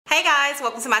Hey guys,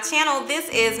 welcome to my channel. This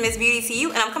is Miss Beauty to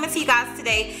You, and I'm coming to you guys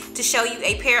today to show you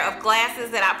a pair of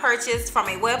glasses that I purchased from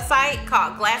a website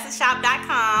called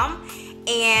GlassesShop.com.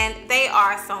 And they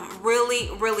are some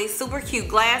really super cute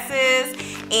glasses,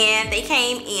 and they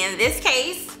came in this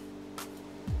case,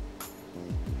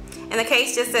 and the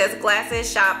case just says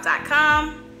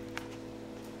GlassesShop.com.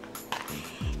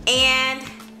 And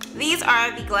these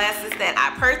are the glasses that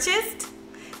I purchased.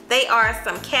 They are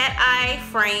some cat eye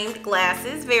framed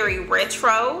glasses, very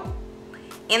retro,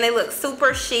 and they look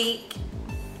super chic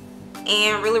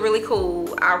and really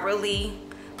cool. I really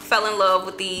fell in love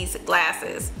with these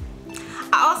glasses.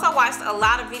 I also watched a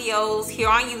lot of videos here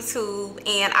on YouTube,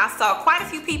 and I saw quite a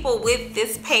few people with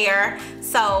this pair,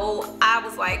 so I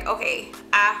was like, okay,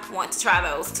 I want to try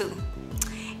those too.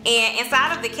 And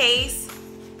inside of the case,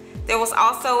 there was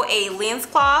also a lens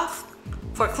cloth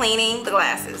for cleaning the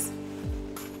glasses.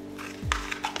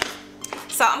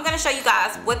 So I'm going to show you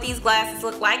guys what these glasses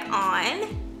look like on.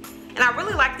 And I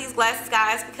really like these glasses,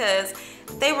 guys, because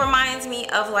they remind me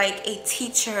of like a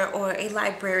teacher or a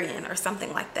librarian or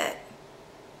something like that.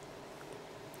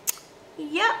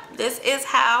 Yep, this is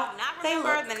how they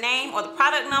look. The name or the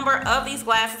product number of these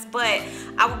glasses, but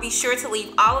I will be sure to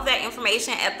leave all of that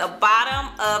information at the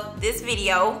bottom of this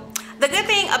video. The good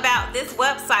thing about this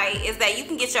website is that you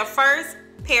can get your first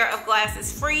pair of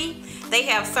glasses free. They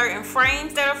have certain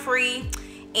frames that are free,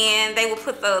 and they will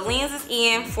put the lenses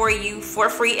in for you for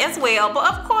free as well.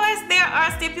 But of course, there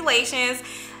are stipulations.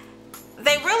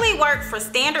 They really work for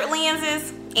standard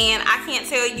lenses, and I can't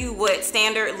tell you what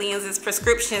standard lenses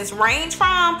prescriptions range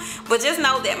from, but just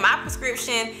know that my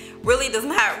prescription really does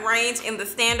not range in the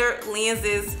standard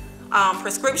lenses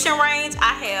prescription range.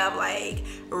 I have like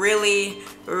really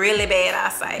bad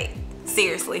eyesight,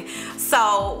 seriously.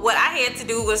 So what I had to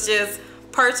do was just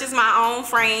purchase my own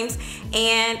frames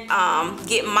and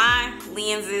get my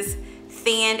lenses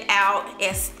thinned out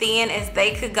as thin as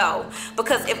they could go,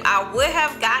 because if I would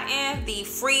have gotten the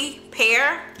free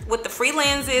pair with the free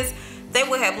lenses, they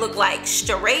would have looked like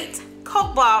straight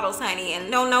Coke bottles, honey.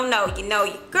 And no, you know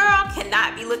your girl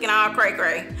cannot be looking all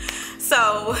cray.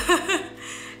 So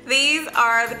these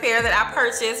are the pair that I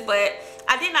purchased, but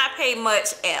I did not pay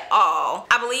much at all.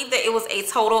 I believe that it was a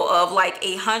total of like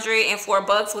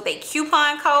 $104 with a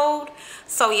coupon code.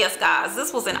 So yes, guys,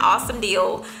 this was an awesome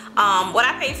deal. What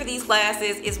I paid for these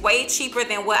glasses is way cheaper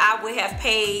than what I would have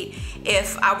paid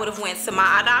if I would have went to my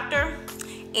eye doctor.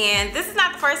 And this is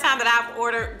not the first time that I've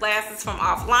ordered glasses from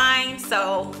offline,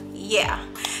 so yeah.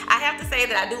 I have to say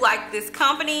that I do like this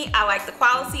company. I like the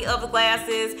quality of the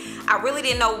glasses. I really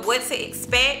didn't know what to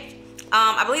expect.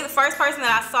 I believe the first person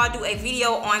that I saw do a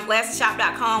video on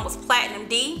GlassesShop.com was Platinum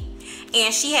D,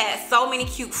 and she had so many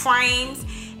cute frames,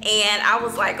 and I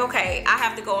was like, okay, I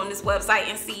have to go on this website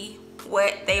and see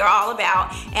what they are all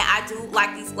about. And I do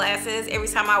like these glasses. Every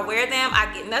time I wear them,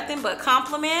 I get nothing but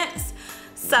compliments.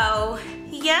 So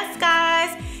yes,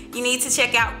 guys, you need to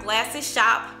check out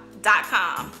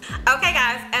GlassesShop.com. Okay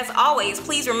guys, as always,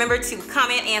 please remember to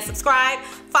comment and subscribe.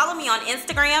 Follow me on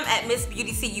Instagram at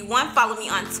MissBeautyCU1. Follow me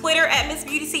on Twitter at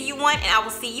MissBeautyCU1, and I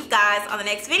will see you guys on the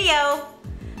next video.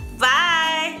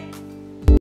 Bye.